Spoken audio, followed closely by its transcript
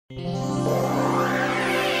I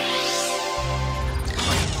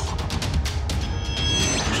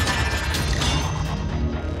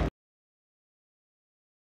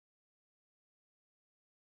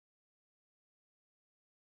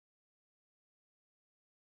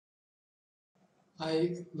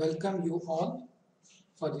welcome you all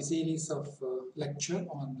for the series of lecture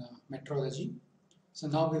on metrology. So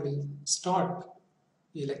now we will start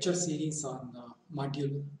the lecture series on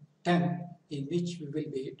module 10, in which we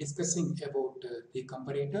will be discussing about the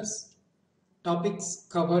comparators. Topics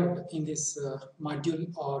covered in this module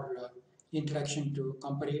are introduction to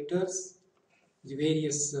comparators, the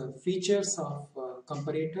various features of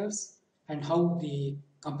comparators and how the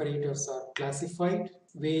comparators are classified.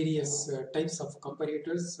 Various types of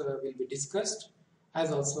comparators will be discussed,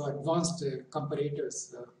 as also advanced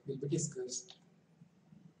comparators will be discussed.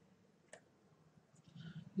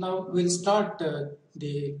 Now we'll start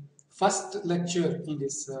the first lecture in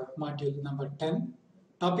this module number 10.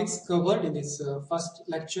 Topics covered in this first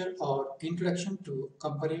lecture are introduction to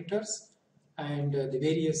comparators and the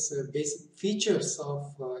various basic features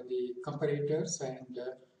of the comparators and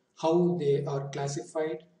how they are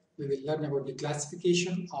classified. We will learn about the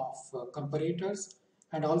classification of comparators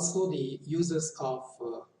and also the uses of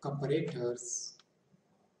comparators.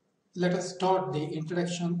 Let us start the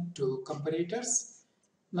introduction to comparators.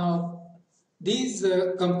 Now, these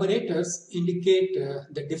comparators indicate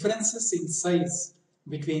the differences in size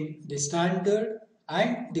between the standard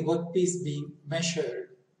and the workpiece being measured.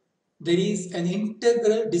 There is an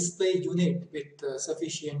integral display unit with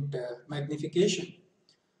sufficient magnification.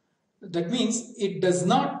 That means it does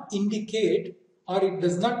not indicate or it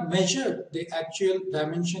does not measure the actual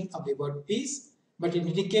dimension of the workpiece, but it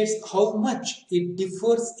indicates how much it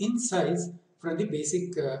differs in size from the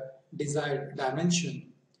basic desired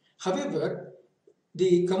dimension. However,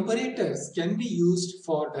 the comparators can be used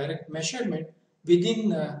for direct measurement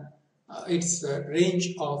within its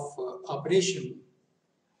range of operation.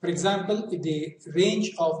 For example, if the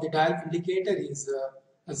range of the dial indicator is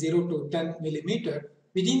 0 to 10 millimeter,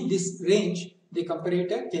 within this range, the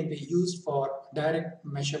comparator can be used for direct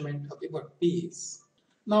measurement of the workpiece.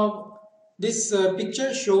 Now, this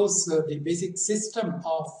picture shows the basic system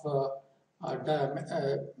of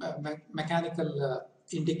mechanical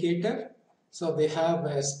indicator. So we have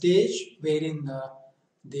a stage wherein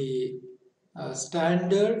the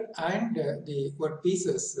standard and the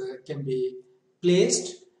workpieces can be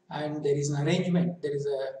placed, and there is an arrangement. There is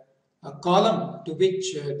a column to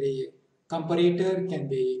which the comparator can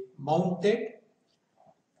be mounted,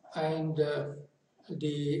 and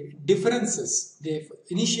the differences.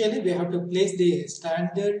 Initially, we have to place the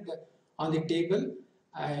standard on the table,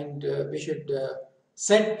 and we should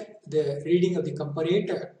set the reading of the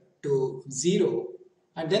comparator to 0,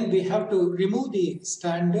 and then we have to remove the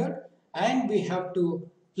standard and we have to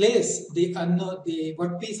place the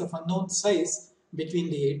workpiece of unknown size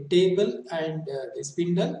between the table and the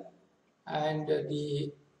spindle, and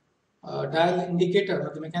the dial indicator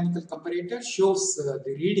or the mechanical comparator shows the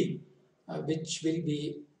reading which will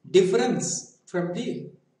be difference from the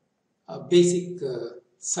basic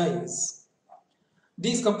size.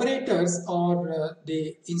 These comparators are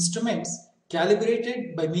the instruments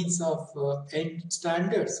calibrated by means of end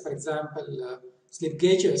standards, for example, slip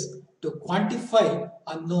gauges, to quantify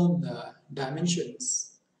unknown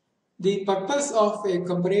dimensions. The purpose of a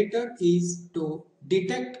comparator is to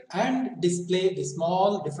detect and display the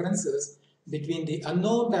small differences between the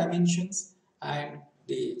unknown dimensions and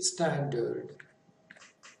the standard.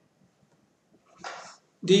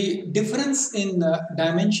 The difference in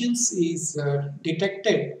dimensions is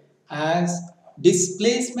detected as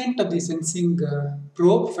displacement of the sensing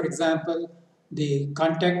probe. For example, the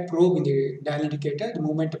contact probe in the dial indicator, the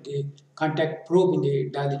movement of the contact probe in the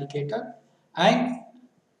dial indicator, and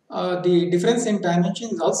the difference in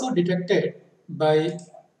dimension is also detected by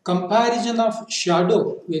comparison of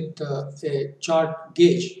shadow with a chart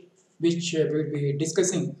gauge, which we will be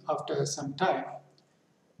discussing after some time.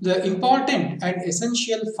 The important and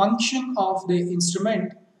essential function of the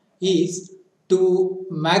instrument is to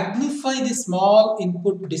magnify the small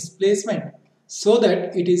input displacement so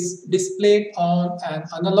that it is displayed on an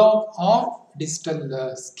analog or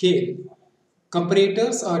digital scale.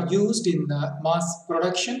 Comparators are used in mass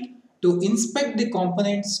production to inspect the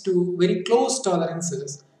components to very close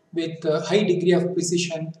tolerances with a high degree of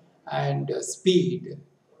precision and speed.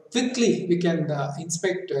 Quickly, we can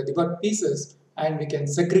inspect the workpieces and we can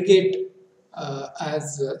segregate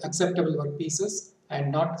as acceptable workpieces and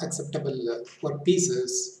not acceptable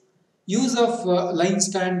workpieces. Use of line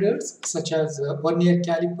standards such as vernier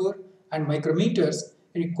caliper and micrometers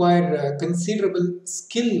require considerable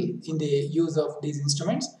skill in the use of these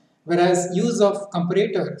instruments, whereas use of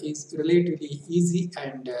comparator is relatively easy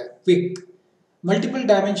and quick. Multiple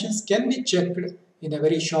dimensions can be checked in a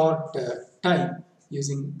very short time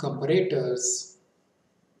using comparators.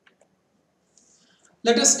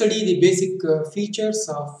 Let us study the basic features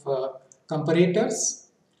of comparators.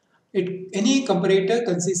 Any comparator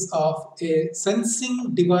consists of a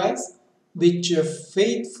sensing device which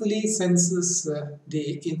faithfully senses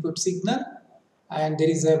the input signal, and there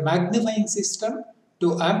is a magnifying system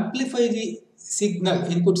to amplify the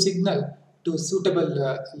input signal to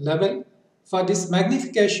suitable level. For this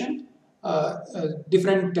magnification,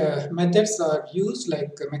 different methods are used,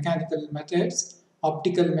 like mechanical methods,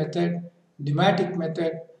 optical method, pneumatic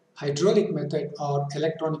method, hydraulic method, or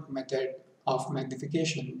electronic method of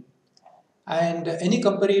magnification. And any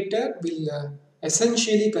comparator will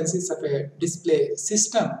essentially consist of a display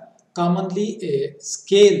system. Commonly, a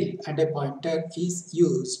scale and a pointer is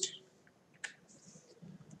used.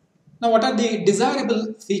 Now, what are the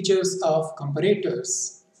desirable features of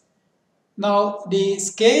comparators? Now, the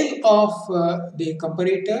scale of the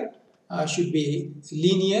comparator should be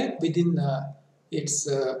linear within its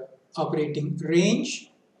operating range.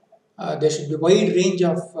 There should be wide range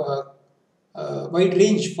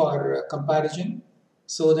for comparison,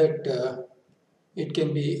 so that it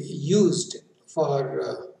can be used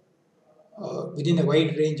for within a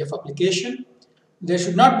wide range of application. There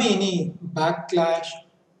should not be any backlash,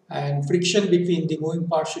 and friction between the moving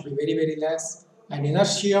parts should be very less, and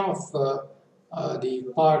inertia of the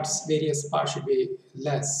various parts should be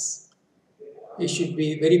less. It should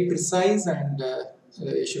be very precise, and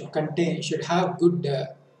it should have good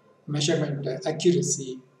measurement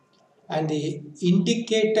accuracy, and the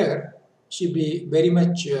indicator should be very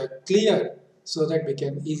much clear, so that we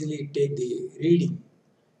can easily take the reading.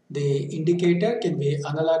 The indicator can be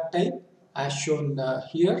analog type, as shown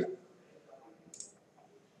here.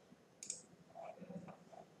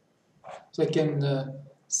 So I can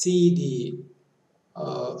see the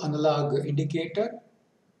analog indicator.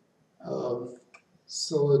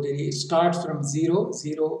 So it starts from 0,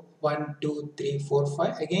 0, 1, 2, 3, 4,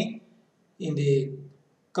 5. Again, in the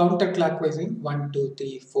counterclockwise in 1, 2,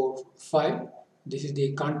 3, 4, 5. This is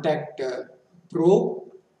the contact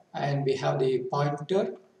probe, and we have the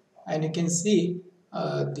pointer, and you can see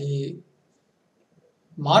the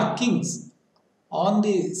markings on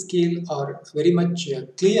the scale are very much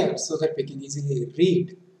clear, so that we can easily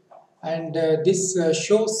read. And this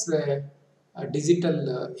shows a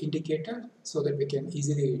digital indicator, so that we can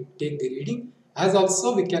easily take the reading, as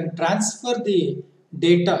also we can transfer the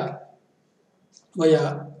data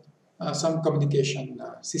via some communication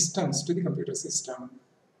systems to the computer system.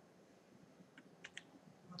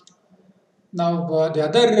 Now, the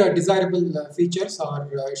other desirable features are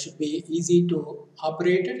should be easy to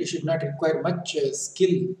operate it. It should not require much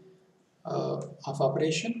skill of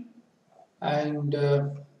operation, and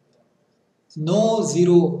no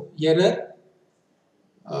zero error.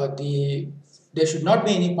 There should not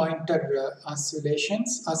be any pointer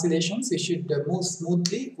oscillations. It should move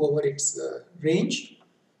smoothly over its range,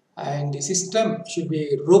 and the system should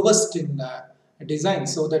be robust in design,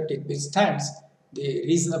 so that it withstands the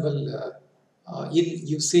reasonable ill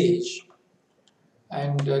usage.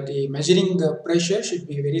 And the measuring pressure should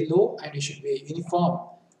be very low, and it should be uniform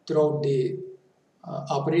throughout the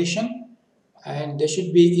operation, and there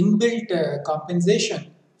should be inbuilt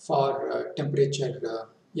compensation for temperature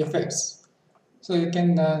effects. So you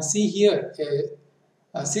can see here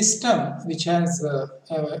a system which has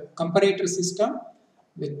a comparator system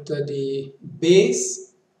with the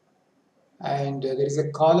base, and there is a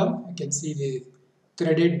column. You can see the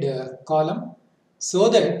threaded column, so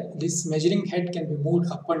that this measuring head can be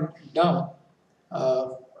moved up and down.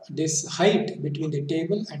 This height between the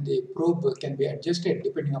table and the probe can be adjusted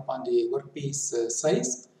depending upon the workpiece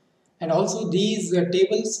size, and also these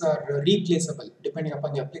tables are replaceable depending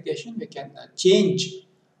upon the application. We can change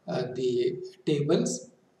the tables,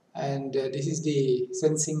 and this is the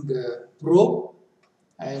sensing probe,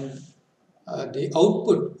 and the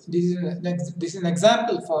output. This is an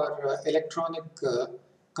example for electronic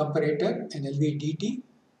comparator, an LVDT.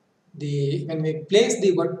 When we place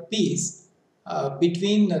the workpiece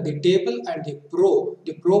between the table and the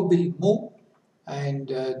probe will move, and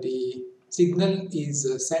the signal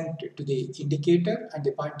is sent to the indicator, and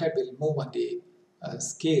the pointer will move on the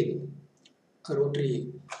scale, a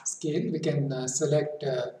rotary scale. We can select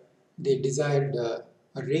the desired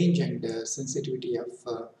range and sensitivity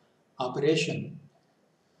of operation.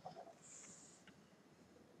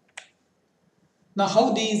 Now,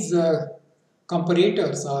 how these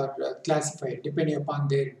comparators are classified depending upon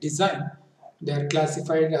their design. They are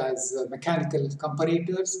classified as mechanical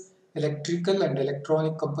comparators, electrical and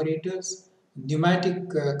electronic comparators, pneumatic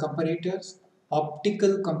comparators,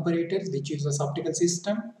 optical comparators which uses optical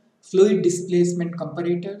system, fluid displacement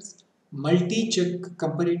comparators, multi-check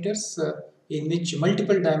comparators in which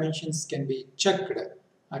multiple dimensions can be checked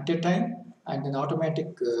at a time, and then automatic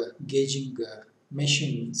gauging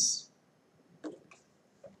machines.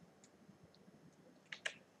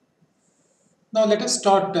 Now let us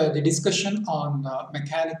start the discussion on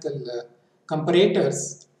mechanical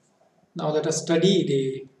comparators. Now let us study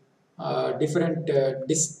the different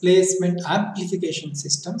displacement amplification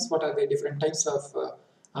systems. What are the different types of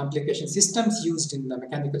amplification systems used in the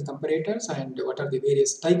mechanical comparators, and what are the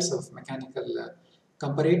various types of mechanical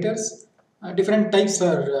comparators. Different types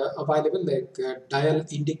are available, like dial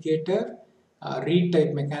indicator, reed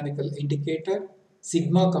type mechanical indicator,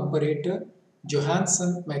 sigma comparator,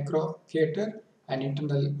 Johansson microcator, and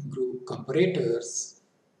internal groove comparators.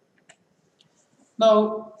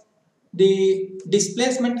 Now, the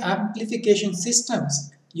displacement amplification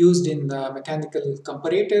systems used in mechanical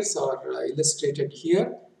comparators are illustrated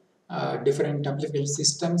here. Different amplification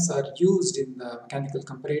systems are used in mechanical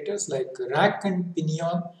comparators, like rack and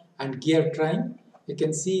pinion and gear train. You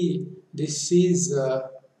can see this is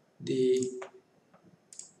the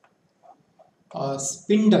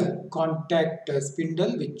spindle, contact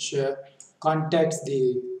spindle, which contacts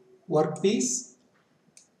the workpiece.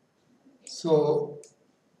 So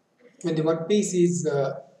when the workpiece is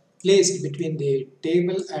placed between the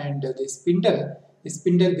table and the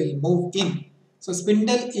spindle will move in. So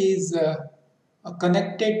spindle is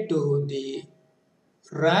connected to the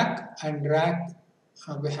rack, and rack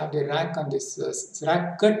we have the rack on this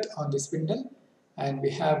rack cut on the spindle, and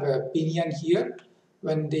we have a pinion here.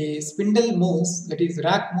 When the spindle moves, that is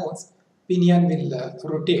rack moves, pinion will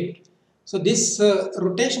rotate. So this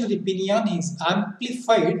rotation of the pinion is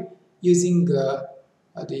amplified using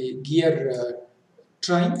the gear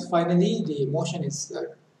trains. Finally, the motion is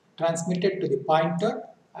transmitted to the pointer,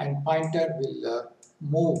 and pointer will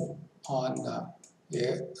move on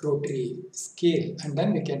a rotary scale, and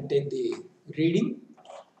then we can take the reading.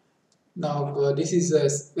 Now, this is a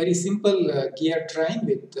very simple gear train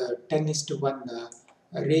with 10:1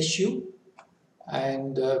 ratio,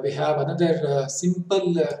 and we have another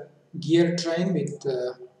simple gear train with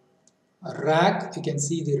a rack. You can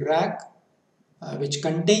see the rack which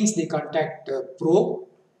contains the contact probe.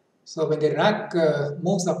 So when the rack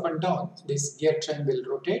moves up and down, this gear train will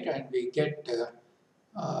rotate, and we get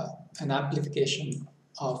an amplification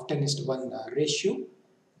of 10:1 ratio.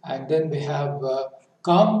 And then we have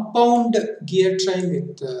compound gear train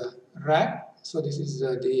with rack. So this is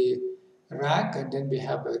the rack, and then we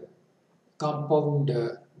have a compound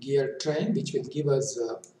gear train which will give us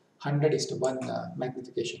 100:1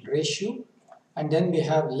 magnification ratio. And then we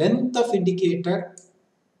have length of indicator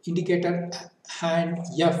hand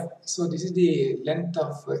F. So this is the length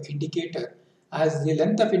of indicator. As the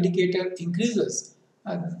length of indicator increases,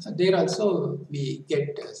 there also we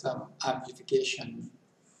get some amplification.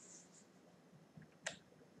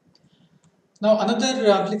 Now another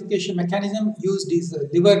amplification mechanism used is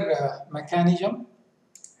lever mechanism.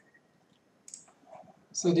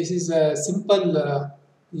 So this is a simple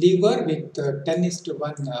lever with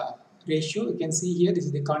 10:1 ratio. You can see here, this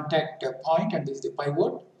is the contact point and this is the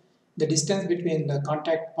pivot. The distance between the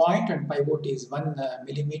contact point and pivot is 1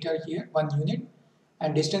 millimeter here, 1 unit.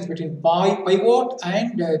 And distance between pivot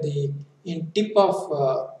and the tip of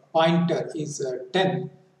pointer is 10.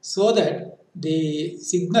 So that the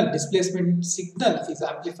signal, displacement signal, is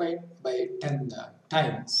amplified by 10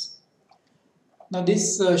 times. Now this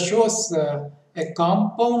shows a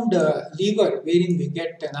compound lever wherein we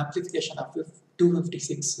get an amplification of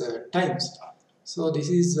 256 times. So this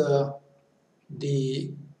is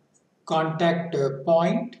the contact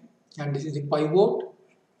point, and this is the pivot,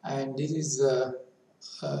 and this is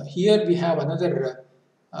here we have another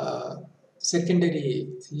secondary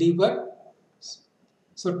lever.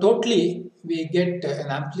 So totally we get an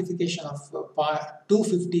amplification of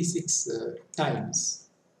 256 times.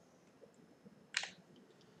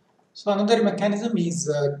 So another mechanism is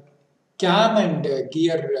cam and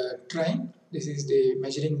gear train. This is the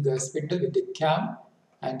measuring spindle with the cam,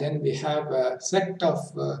 and then we have a set of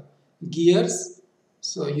gears.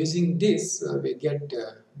 So using this we get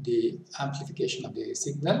the amplification of the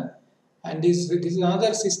signal. And this is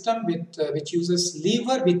another system with which uses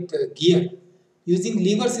lever with gear. Using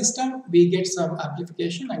lever system we get some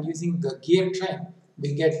amplification, and using the gear train we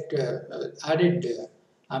get added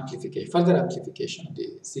amplification, further amplification of the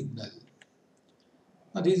signal.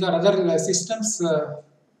 Now, these are other systems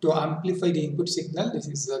to amplify the input signal. This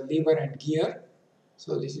is lever and gear.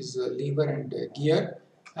 So this is lever and gear,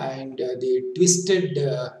 and the twisted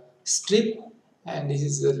strip, and this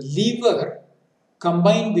is a lever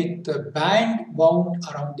combined with the band wound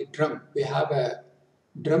around the drum. We have a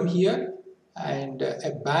drum here, and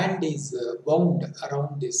a band is wound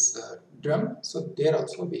around this drum. So there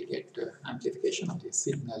also we get amplification of the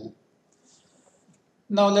signal.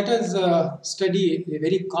 Now let us study a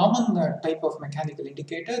very common type of mechanical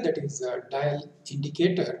indicator, that is dial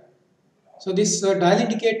indicator. So this dial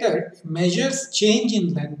indicator measures change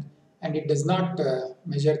in length, and it does not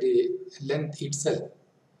measure the length itself.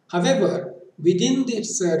 However, within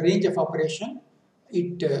this range of operation,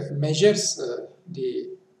 it measures the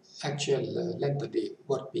actual length of the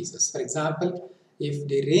workpieces. For example, if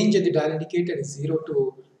the range of the dial indicator is 0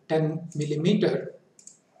 to 10 millimeter,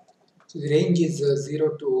 so the range is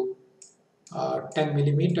 0 to 10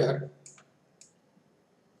 millimeter,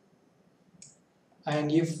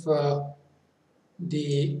 and if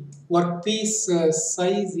the workpiece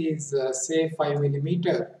size is say 5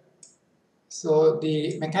 millimeter, so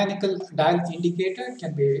the mechanical dial indicator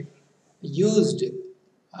can be used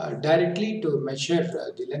directly to measure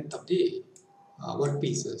the length of the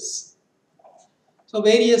workpieces. So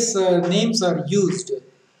various names are used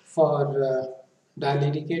for dial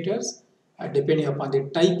indicators depending upon the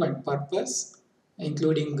type and purpose,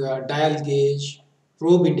 including dial gauge,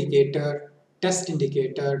 probe indicator, test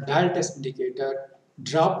indicator, dial test indicator,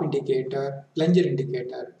 drop indicator, plunger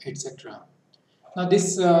indicator, etc. Now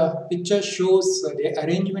this picture shows the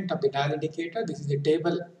arrangement of the dial indicator. This is the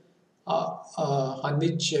table on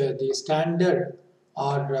which the standard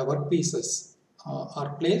or workpieces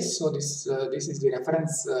are placed. So this is the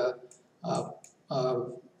reference uh, uh,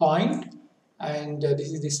 point, and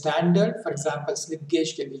this is the standard. For example, slip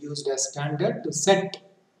gauge can be used as standard to set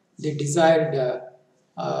the desired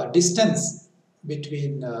distance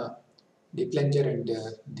between the plunger and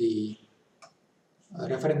the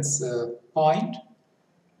reference point.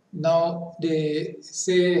 Now they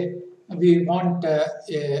say we want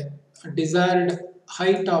a desired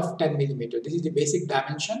height of 10 millimeter. This is the basic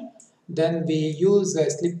dimension. Then we use a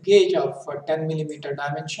slip gauge of 10 millimeter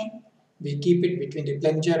dimension. We keep it between the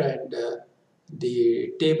plunger and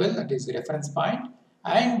the table, that is the reference point,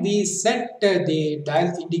 and we set the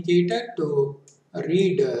dial indicator to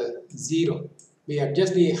read 0. We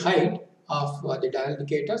adjust the height of the dial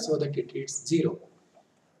indicator so that it reads 0.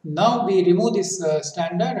 Now we remove this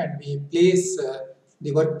standard and we place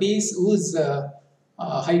the workpiece whose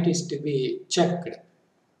height is to be checked.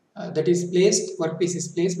 That is placed, workpiece is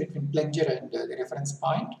placed between plunger and the reference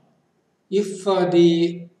point. If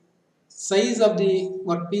the size of the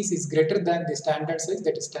workpiece is greater than the standard size,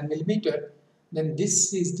 that is 10 millimeter, then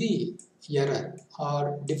this is the error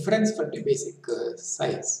or difference from the basic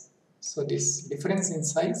size. So this difference in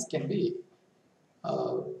size can be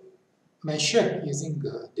measured using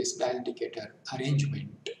this dial indicator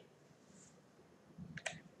arrangement.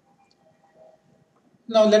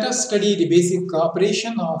 Now let us study the basic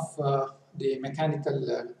operation of the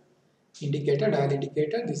mechanical indicator, dial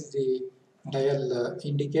indicator. This is the dial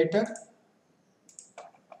indicator,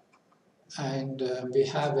 and we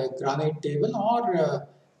have a granite table or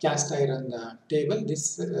cast iron table.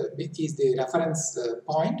 This is the reference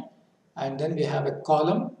point, and then we have a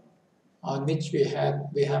column on which we have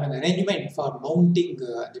an arrangement for mounting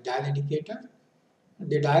the dial indicator.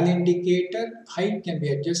 The dial indicator height can be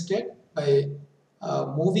adjusted by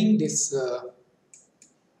moving this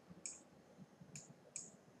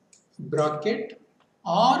bracket,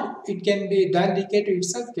 or it can be dial indicator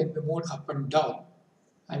itself can be moved up and down,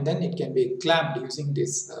 and then it can be clamped using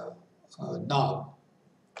this knob.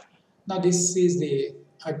 Now this is the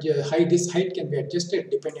height. This height can be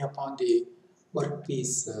adjusted depending upon the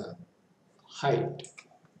workpiece height.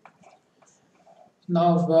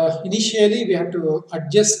 Now initially we have to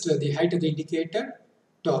adjust the height of the indicator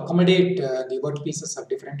to accommodate the workpieces of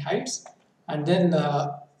different heights, and then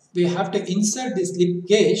we have to insert the slip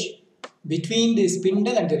gauge between the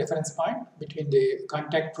spindle and the reference point, between the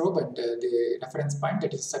contact probe and the reference point,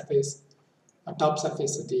 that is surface, top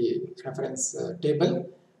surface of the reference table,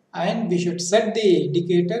 and we should set the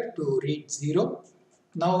indicator to read 0.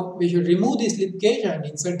 Now we should remove the slip gauge and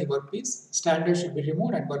insert the workpiece. Standard should be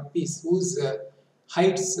removed, and workpiece whose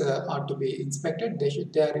heights are to be inspected.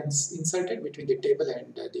 They are inserted between the table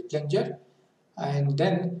and the plunger. And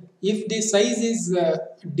then if the size is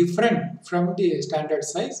different from the standard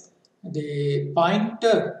size, the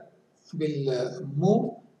pointer will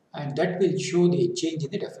move, and that will show the change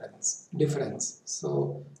in the difference.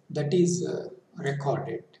 So that is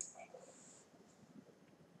recorded.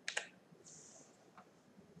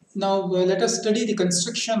 Now let us study the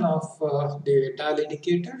construction of the dial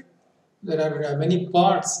indicator. There are many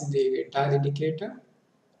parts in the dial indicator.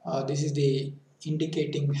 This is the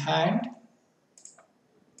indicating hand,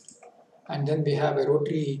 and then we have a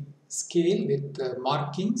rotary scale with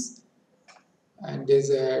markings, and there's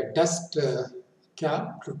a dust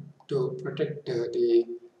cap to protect the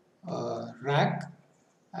rack,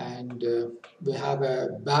 and we have a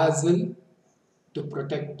bezel to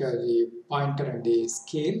protect the pointer and the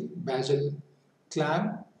scale, bezel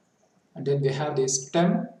clamp, and then we have the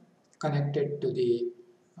stem connected to the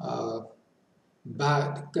uh,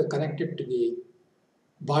 connected to the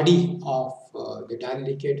body of the dial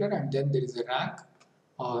indicator, and then there is a rack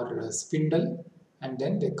or spindle, and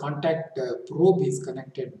then the contact probe is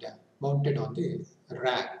connected mounted on the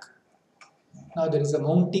rack. Now there is a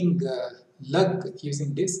mounting lug.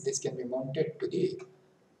 Using this can be mounted to the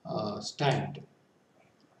stand.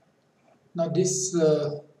 Now this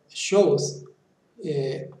shows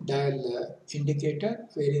a dial indicator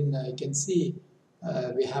wherein you can see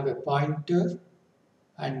we have a pointer,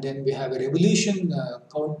 and then we have a revolution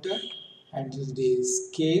counter, and this is the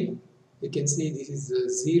scale. You can see this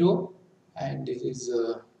is 0 and this is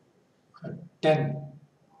 10.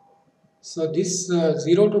 So this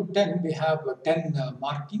 0 to 10, we have 10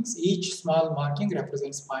 markings. Each small marking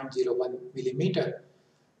represents 0.01 millimeter.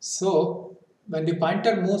 So when the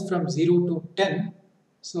pointer moves from 0 to 10,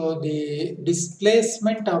 so the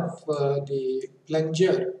displacement of the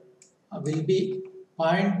plunger will be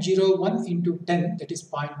 0.01 into 10, that is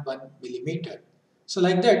 0.1 millimeter. So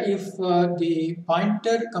like that, if the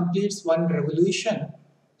pointer completes one revolution,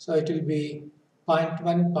 so it will be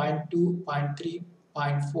 0.1, 0.2, 0.3,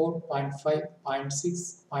 0.4, 0.5,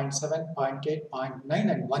 0.6, 0.7, 0.8,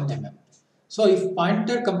 0.9 and 1 mm. So if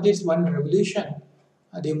pointer completes one revolution,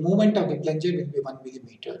 the movement of the plunger will be 1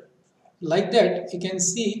 millimeter. Like that, you can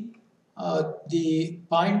see the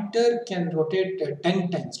pointer can rotate 10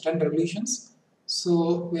 times, 10 revolutions.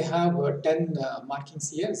 So we have 10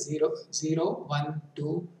 markings here, 0, 0, 1,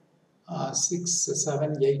 2, 6,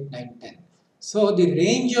 7, 8, 9, 10. So the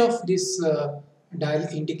range of this dial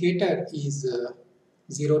indicator is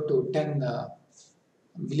 0 to 10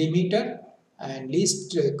 millimeter, and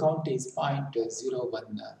least count is 0.01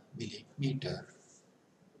 millimeter.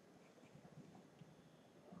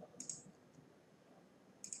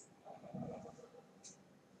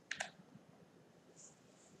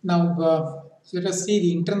 Now let us see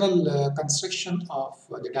the internal construction of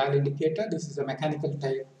the dial indicator. This is a mechanical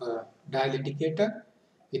type dial indicator.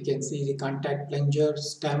 You can see the contact plunger,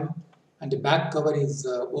 stem, and the back cover is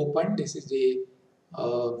open. This is the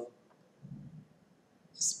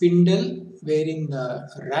spindle wherein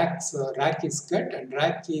rack is cut, and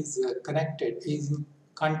rack is connected, is in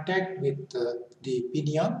contact with the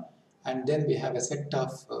pinion, and then we have a set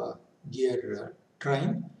of gear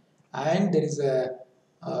train, and there is a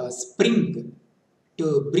spring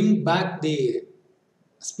to bring back the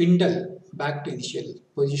spindle back to initial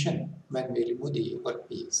position when we remove the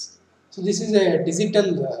workpiece. So this is a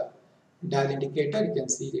digital dial indicator. You can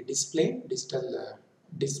see the digital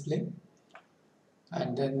display,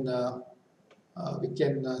 and then we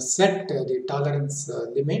can set the tolerance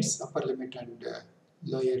limits, upper limit and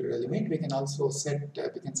lower limit. We can also set,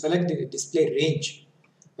 we can select the display range.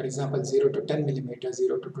 For example, 0 to 10 millimeter,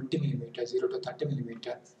 0 to 20 millimeter, 0 to 30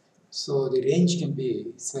 millimeter. So the range can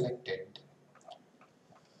be selected.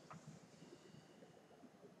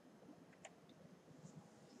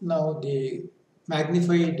 Now the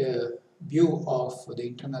magnified view of the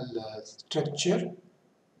internal structure.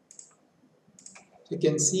 You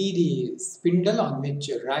can see the spindle on which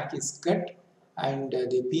a rack is cut, and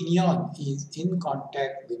the pinion is in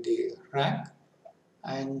contact with the rack,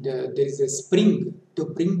 and there is a spring to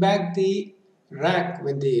bring back the rack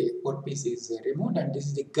when the workpiece is removed, and this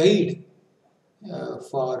is the guide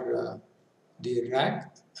for the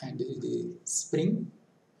rack, and this is the spring,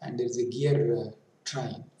 and there is a gear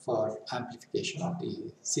train for amplification of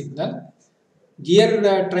the signal.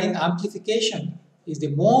 Gear train amplification is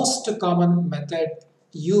the most common method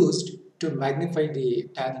used to magnify the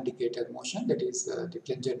dial indicator motion, that is the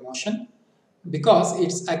plunger motion, because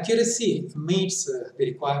its accuracy meets the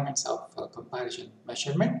requirements of comparison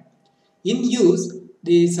measurement. In use,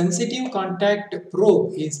 the sensitive contact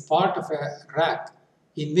probe is part of a rack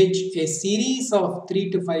in which a series of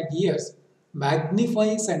 3 to 5 gears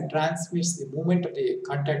magnifies and transmits the movement of the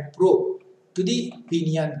contact probe to the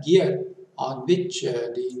pinion gear on which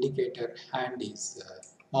the indicator hand is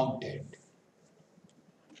mounted.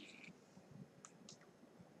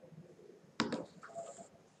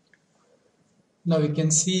 Now we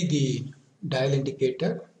can see the dial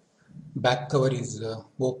indicator back cover is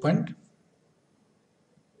opened.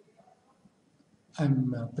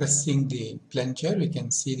 I'm pressing the plunger. We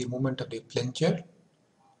can see the movement of the plunger.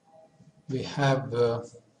 We have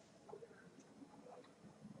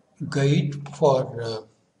guide for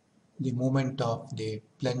the movement of the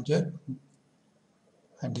plunger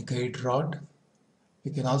and the guide rod.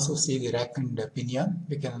 We can also see the rack and pinion.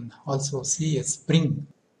 We can also see a spring.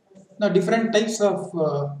 Now different types of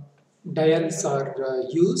dials are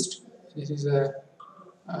used. This is a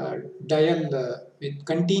dial with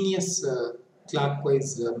continuous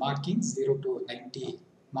clockwise markings 0 to 90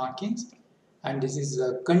 markings, and this is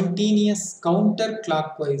continuous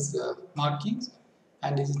counterclockwise markings,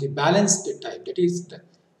 and this is the balanced type. That is,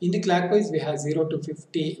 in the clockwise we have 0 to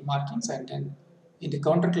 50 markings, and then in the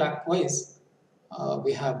counterclockwise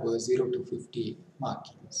we have 0 to 50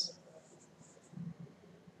 markings.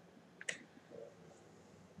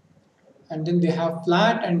 And then we have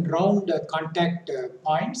flat and round contact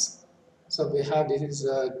points. So we have, this is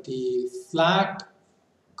the flat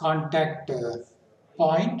contact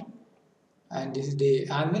point, and this is the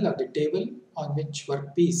anvil or the table on which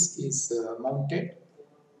workpiece is mounted.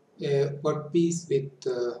 A workpiece with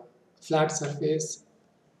flat surface,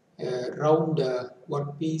 a round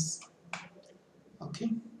workpiece.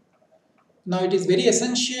 Okay. Now it is very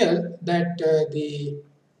essential that the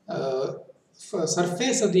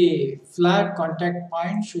surface of the flat contact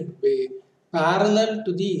point should be parallel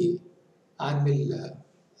to the anvil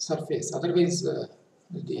surface. Otherwise,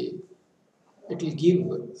 it will give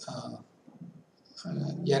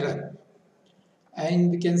error.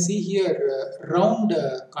 And we can see here round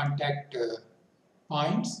contact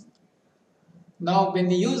points. Now, when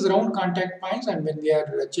we use round contact points and when we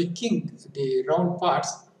are checking the round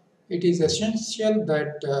parts, it is essential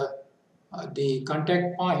that the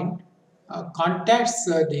contact point contacts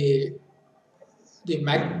the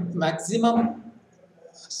maximum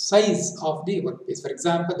size of the workpiece. For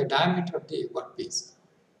example, the diameter of the workpiece.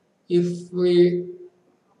 If we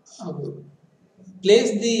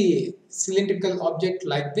place the cylindrical object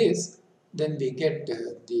like this, then we get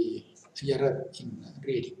the error in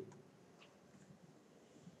reading.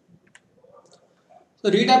 So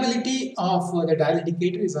readability of the dial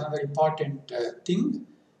indicator is another important thing.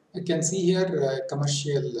 You can see here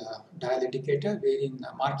commercial dial indicator wherein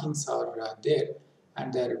markings are there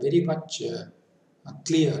and they are very much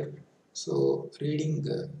clear. So reading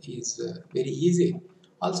is very easy.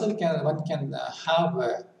 Also one can have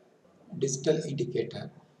a digital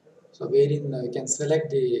indicator. So wherein you can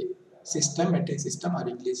select the system, metric system or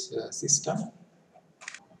English system.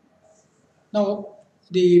 Now,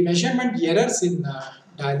 the measurement errors in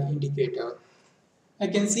dial indicator. I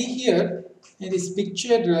can see here in this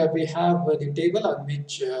picture we have the table on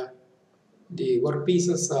which the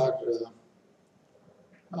workpieces are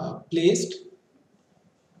placed.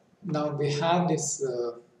 Now we have this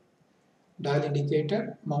dial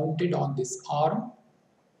indicator mounted on this arm.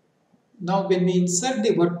 Now when we insert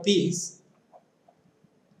the workpiece,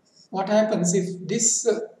 what happens if this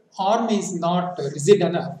arm is not rigid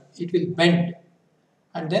enough, it will bend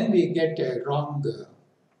and then we get a wrong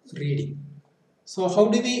reading. So how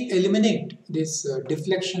do we eliminate this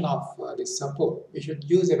deflection of this support? We should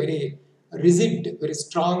use a very rigid, very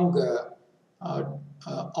strong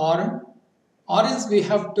arm, or else we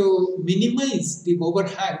have to minimize the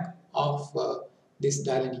overhang of this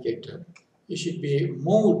dial indicator. It should be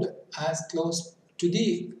moved as close to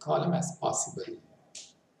the column as possible.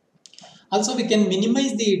 Also, we can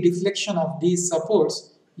minimize the deflection of these supports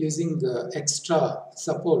using extra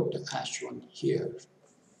support as shown here.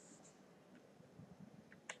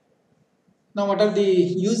 Now, what are the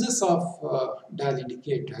uses of dial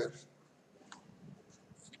indicator?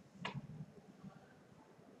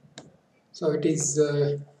 So, it is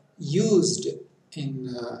used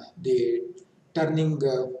in the turning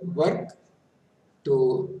work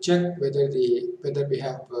to check whether we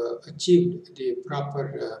have achieved the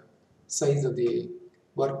proper size of the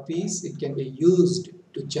workpiece. It can be used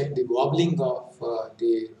to check the wobbling of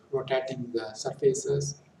the rotating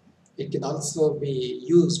surfaces. It can also be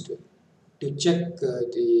used to check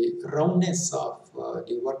the roundness of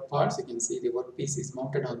the work parts. You can see the workpiece is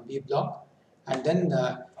mounted on V block, and then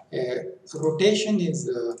a rotation is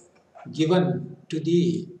given to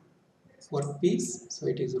the workpiece, so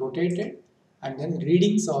it is rotated, and then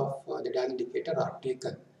readings of the dial indicator are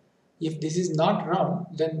taken. If this is not round,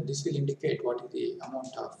 then this will indicate what is the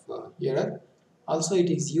amount of error. Also, it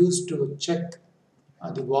is used to check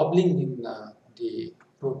the wobbling in the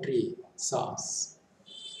rotary saws.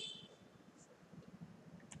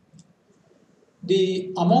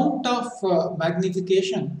 The amount of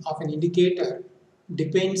magnification of an indicator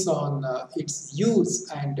depends on its use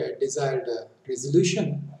and desired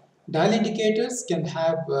resolution. Dial indicators can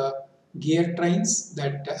have gear trains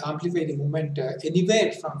that amplify the movement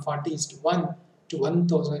anywhere from 40:1 to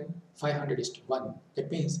 1500:1.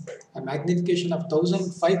 That means a magnification of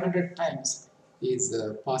 1500 times is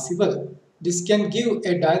possible. This can give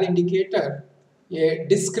a dial indicator a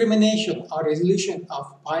discrimination or resolution of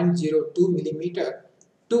 0.02 millimeter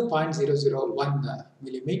to 0.001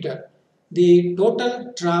 millimeter. The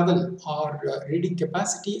total travel or reading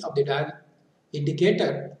capacity of the dial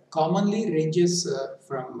indicator commonly ranges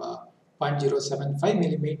from 0.075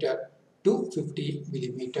 millimeter to 50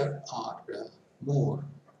 millimeter or more.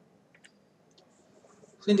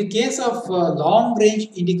 So in the case of long range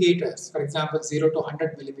indicators, for example 0 to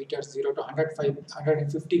 100 millimeters, 0 to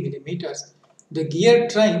 150 millimeters, the gear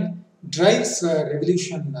train drives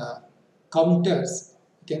revolution counters.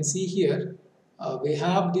 You can see here we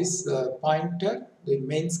have this pointer, the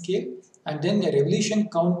main scale, and then a revolution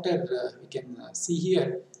counter we can see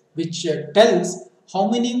here, which tells how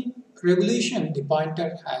many revolution the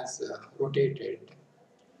pointer has rotated.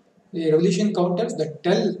 The revolution counters that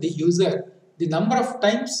tell the user the number of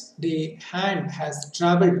times the hand has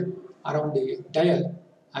traveled around the dial,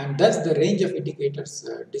 and thus the range of indicators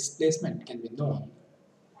displacement can be known.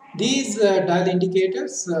 These dial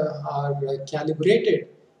indicators are calibrated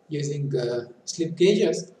using slip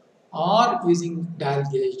gauges or using dial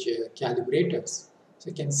gauge calibrators. So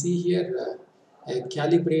you can see here a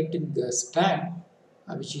calibrating stand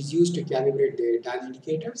which is used to calibrate the dial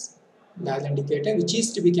indicators. Dial indicator which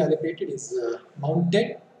is to be calibrated is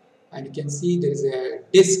mounted, and you can see there is a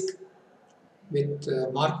disc with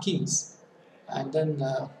markings, and then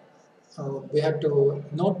we have to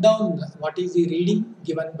note down what is the reading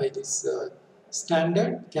given by this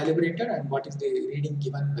standard calibrator and what is the reading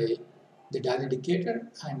given by the dial indicator,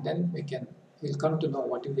 and then we'll come to know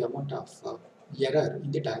what is the amount of error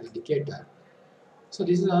in the dial indicator. So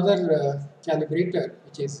this is another calibrator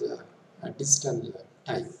which is a digital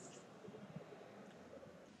type.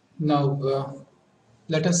 Now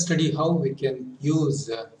let us study how we can use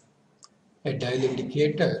a dial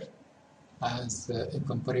indicator as a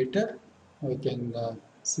comparator. We can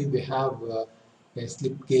see we have a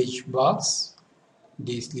slip gauge box.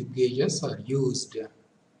 These slip gauges are used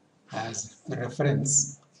as a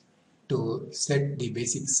reference to set the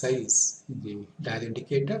basic size in the dial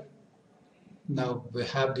indicator. Now we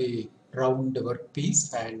have the round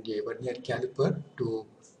workpiece and a vernier caliper to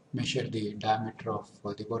measure the diameter of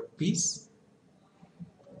the workpiece.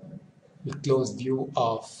 A close view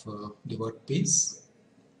of the workpiece.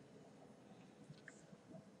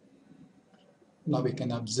 Now we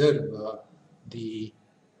can observe the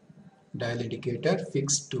dial indicator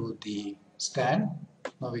fixed to the stand.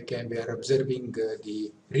 Now we are observing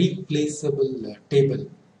the replaceable table.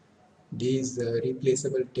 These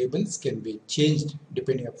replaceable tables can be changed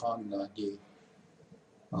depending upon the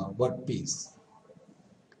workpiece.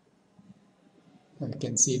 We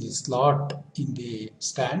can see the slot in the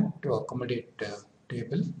stand to accommodate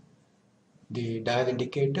table. The dial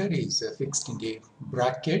indicator is fixed in the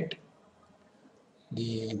bracket.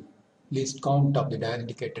 The least count of the dial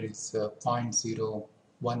indicator is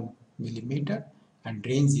 0.01 millimeter and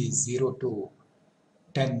range is 0 to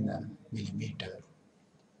 10 millimeter.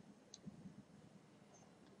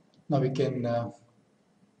 Now we can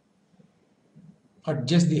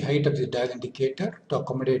adjust the height of the dial indicator to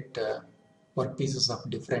accommodate workpieces of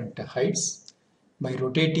different heights. By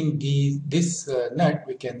rotating this nut,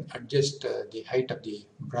 we can adjust the height of the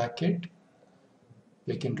bracket.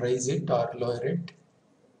 We can raise it or lower it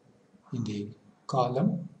in the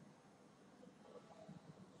column.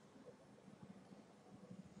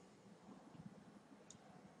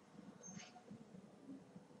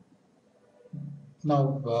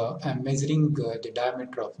 Now I am measuring the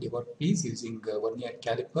diameter of the workpiece using vernier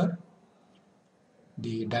caliper.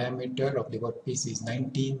 The diameter of the workpiece is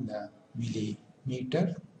 19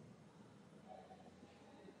 millimeter.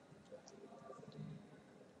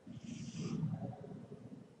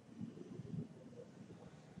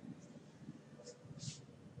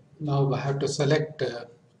 Now I have to select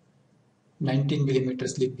 19 millimeter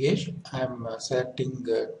slip gauge. I am selecting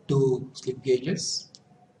two slip gauges,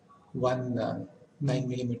 one 9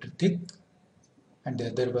 millimeter thick and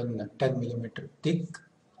the other one 10 millimeter thick.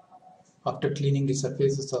 After cleaning the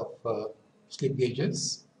surfaces of slip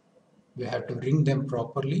gauges, we have to ring them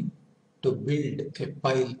properly to build a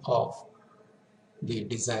pile of the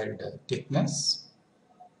desired thickness.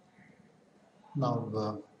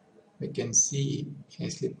 Now we can see a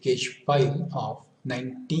slip gauge pile of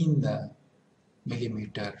 19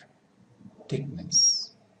 millimeter thickness.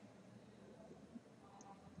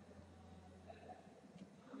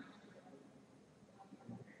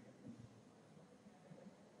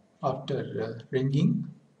 After ringing,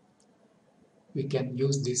 we can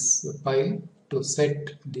use this pile to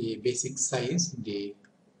set the basic size, the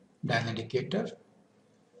dial indicator.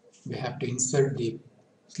 We have to insert the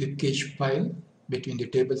slip gauge pile between the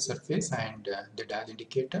table surface and the dial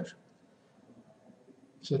indicator.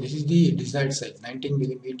 So this is the desired size. 19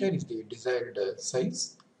 millimeter is the desired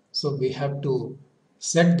size. So we have to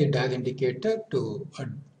set the dial indicator to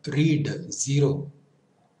read 0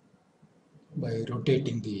 by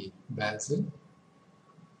rotating the bezel.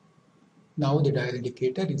 Now the dial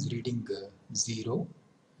indicator is reading 0.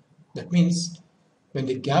 That means when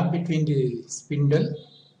the gap between the spindle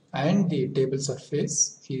and the table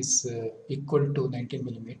surface is equal to 19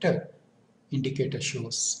 millimeter, indicator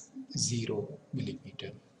shows 0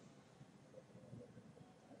 millimeter.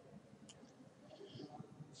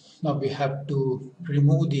 Now we have to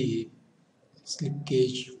remove the slip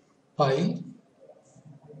gauge pile.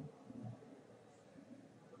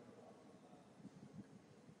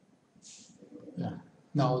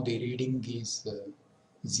 Now the reading is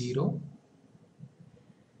 0.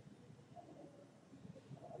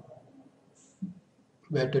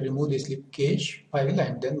 We have to remove the slip gauge pile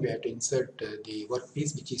and then we have to insert the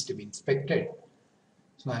workpiece which is to be inspected.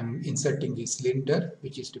 So I am inserting the cylinder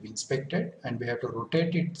which is to be inspected and we have to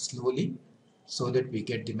rotate it slowly so that we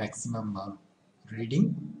get the maximum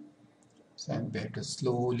reading. So we have to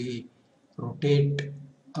slowly rotate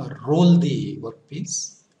or roll the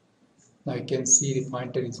workpiece. Now you can see the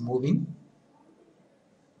pointer is moving.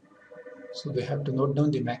 So we have to note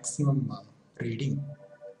down the maximum reading.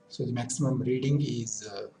 So the maximum reading is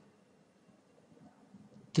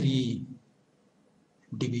 3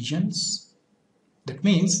 divisions. That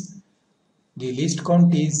means the least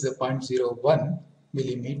count is 0.01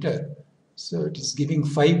 millimeter. So it is giving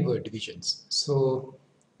 5 divisions. So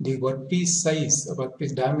the workpiece size,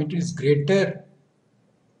 workpiece diameter is greater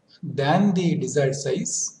than the desired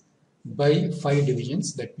size by 5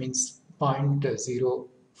 divisions. That means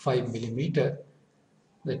 0.05 millimeter.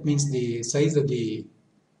 That means the size of the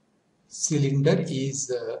cylinder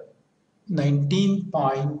is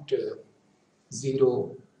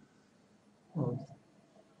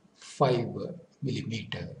 19.05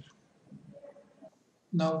 millimeter.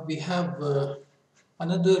 Now we have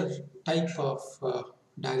another type of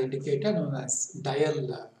dial indicator known as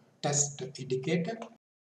dial test indicator.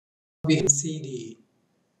 We see the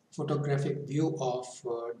photographic view of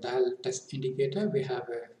dial test indicator. We have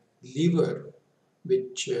a lever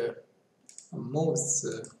which moves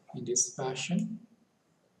in this fashion.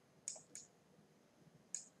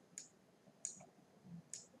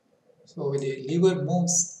 So when the lever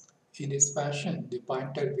moves in this fashion, the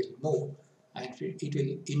pointer will move and it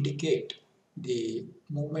will indicate the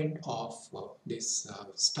movement of this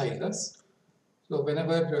stylus. So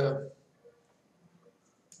whenever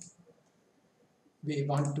we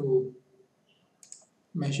want to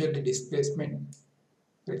measure the displacement,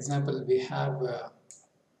 for example, we have a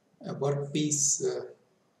workpiece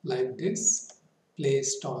like this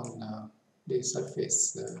placed on the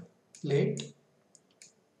surface plate.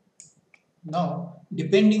 Now,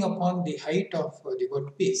 depending upon the height of the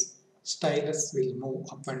workpiece, stylus will move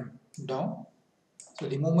up and down. So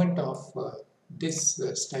the movement of this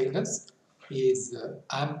stylus is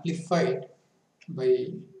amplified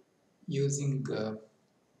by using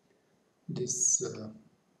this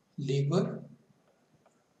lever.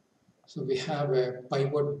 So we have a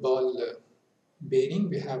pivot ball bearing,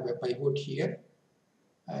 we have a pivot here,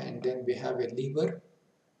 and then we have a lever.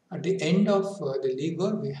 At the end of the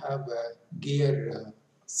lever, we have a gear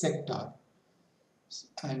sector,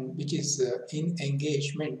 and which is in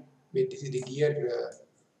engagement with this is the gear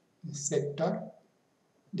sector.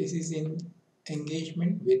 This is in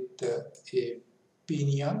engagement with a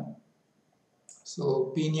pinion.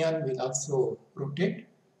 So pinion will also rotate.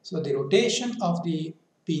 So the rotation of the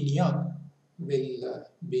pinion will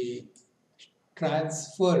be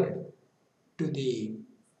transferred to the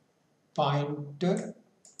pointer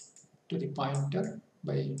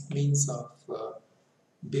by means of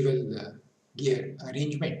bevel gear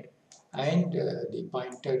arrangement, and the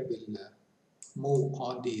pointer will move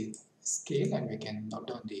on the scale and we can note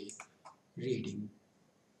down the reading.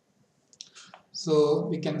 So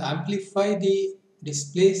we can amplify the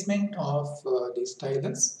displacement of the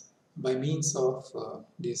stylus by means of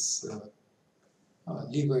this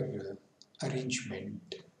lever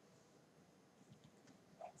arrangement.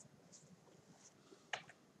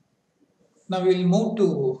 Now we will move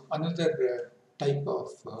to another type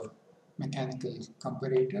of mechanical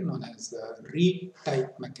comparator known as reed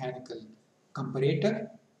type mechanical comparator.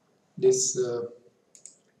 This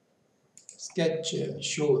sketch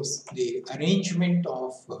shows the arrangement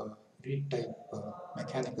of read type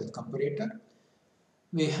mechanical comparator.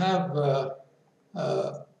 We have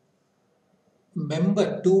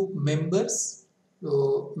two members.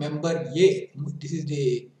 So member A, this is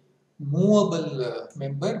the movable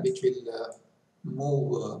member which will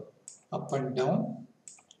move up and down,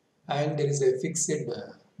 and there is a fixed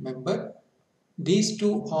member. These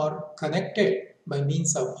two are connected by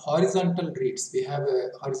means of horizontal reeds. We have a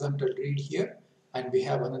horizontal reed here and we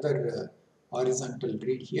have another horizontal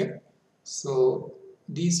reed here. So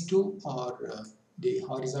these two are the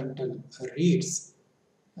horizontal reeds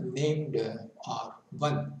named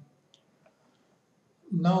R1.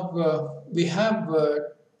 Now we have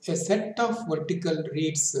a set of vertical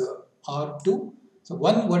reeds R2. So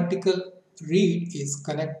one vertical reed is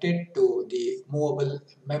connected to the movable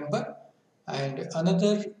member and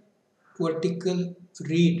another vertical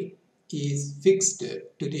reed is fixed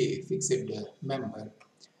to the fixed member.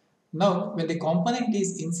 Now when the component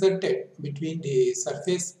is inserted between the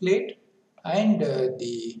surface plate and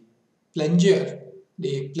the plunger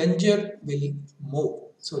will move.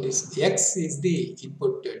 So this X is the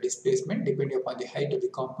input displacement. Depending upon the height of the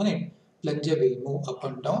component, plunger will move up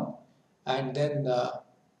and down, and then a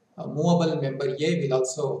movable member A will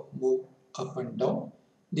also move up and down.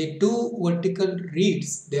 The two vertical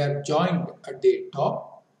reeds, they are joined at the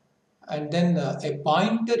top, and then a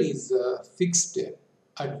pointer is fixed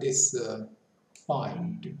at this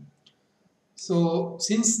point. So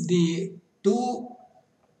since the two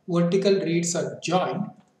vertical reeds are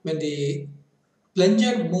joined, when the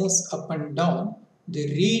plunger moves up and down, the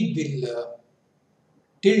reed will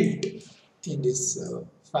tilt in this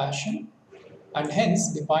fashion, and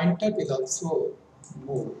hence the pointer will also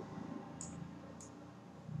move.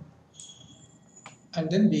 And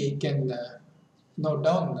then we can note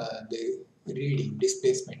down the reading,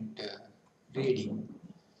 displacement reading.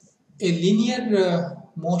 A linear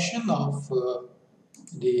motion of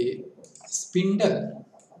the spindle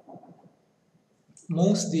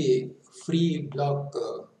moves the free block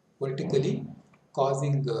vertically,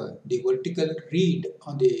 causing the vertical reed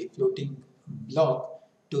on the floating block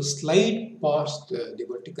to slide past the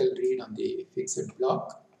vertical reed on the fixed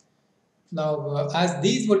block. Now, as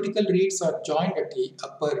these vertical reeds are joined at the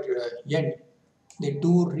upper end, the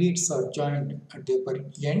two reeds are joined at the upper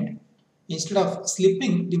end. Instead of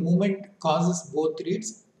slipping, the movement causes both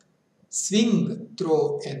reeds swing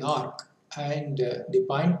through an arc, and the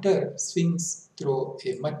pointer swings through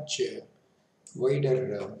a much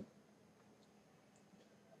wider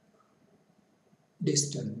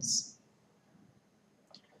distance.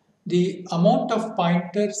 The amount of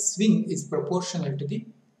pointer swing is proportional to the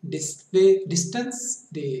distance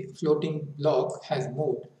the floating block has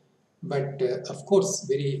moved, but of course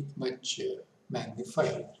very much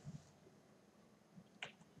magnified.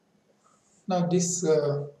 Now this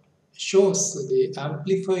shows the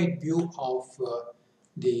amplified view of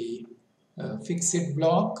the fixed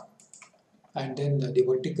block, and then the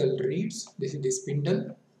vertical reeds. This is the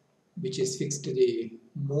spindle which is fixed to the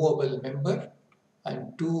movable member,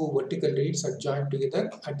 and two vertical reeds are joined together.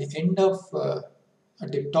 At the end of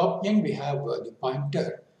at the top end we have the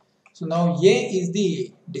pointer. So now A is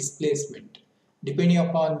the displacement. Depending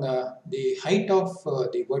upon the height of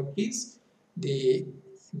the workpiece, the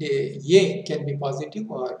A can be positive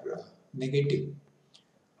or negative.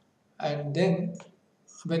 And then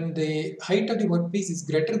when the height of the workpiece is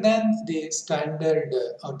greater than the standard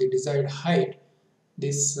or the desired height,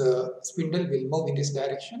 this spindle will move in this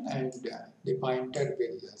direction, and the pointer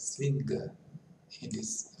will swing in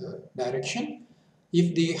this direction.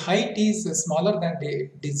 If the height is smaller than the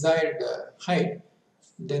desired height,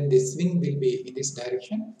 then the swing will be in this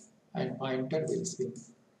direction and pointer will swing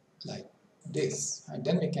like this, and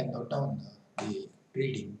then we can note down the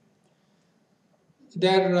reading.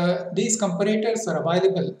 These comparators are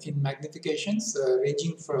available in magnifications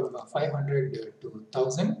ranging from 500 to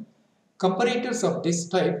 1000. Comparators of this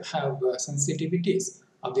type have sensitivities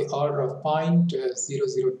of the order of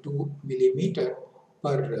 0.002 millimeter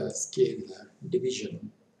per scale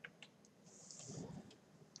division.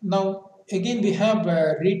 Now again we have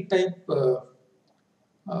a read type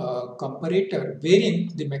comparator wherein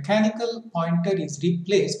the mechanical pointer is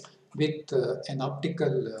replaced with an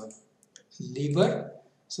optical lever.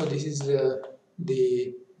 So this is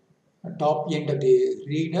the top end of the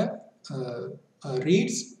reader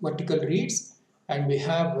reads, vertical reads, and we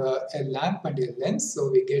have a lamp and a lens. So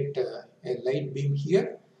we get a light beam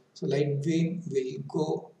here. So light beam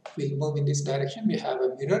will move in this direction. We have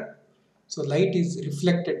a mirror. So light is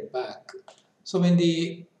reflected back. So when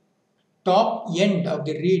the top end of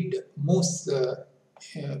the reed moves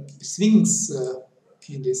swings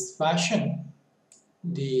in this fashion,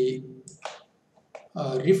 the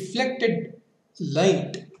reflected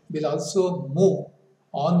light will also move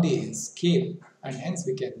on the scale, and hence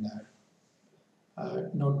we can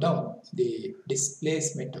note down the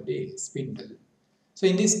displacement of the spindle. So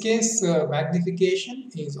in this case, magnification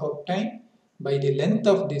is obtained by the length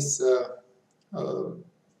of this uh,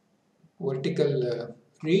 vertical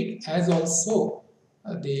reed, as also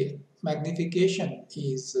the magnification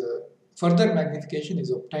is further magnification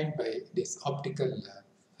is obtained by this optical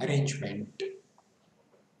arrangement.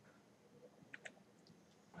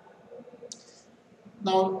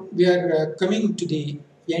 Now we are coming to the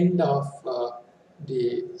end of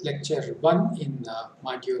the lecture 1 in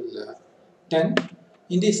module 10.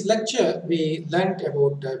 In this lecture, we learnt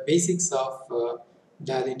about basics of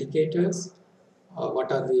dial indicators,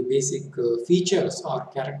 what are the basic features or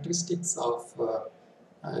characteristics of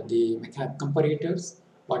the comparators,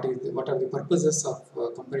 what are the purposes of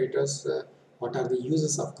comparators, what are the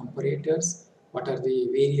uses of comparators, what are the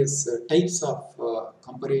various types of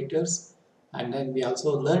comparators, and then we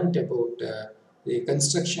also learned about the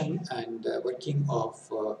construction and working of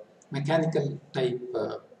mechanical type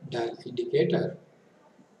dial indicator.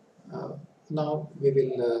 Uh, Now we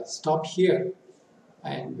will stop here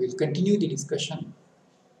and we'll continue the discussion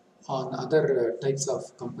on other types of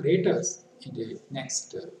comparators in the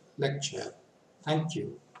next lecture. Thank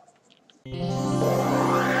you.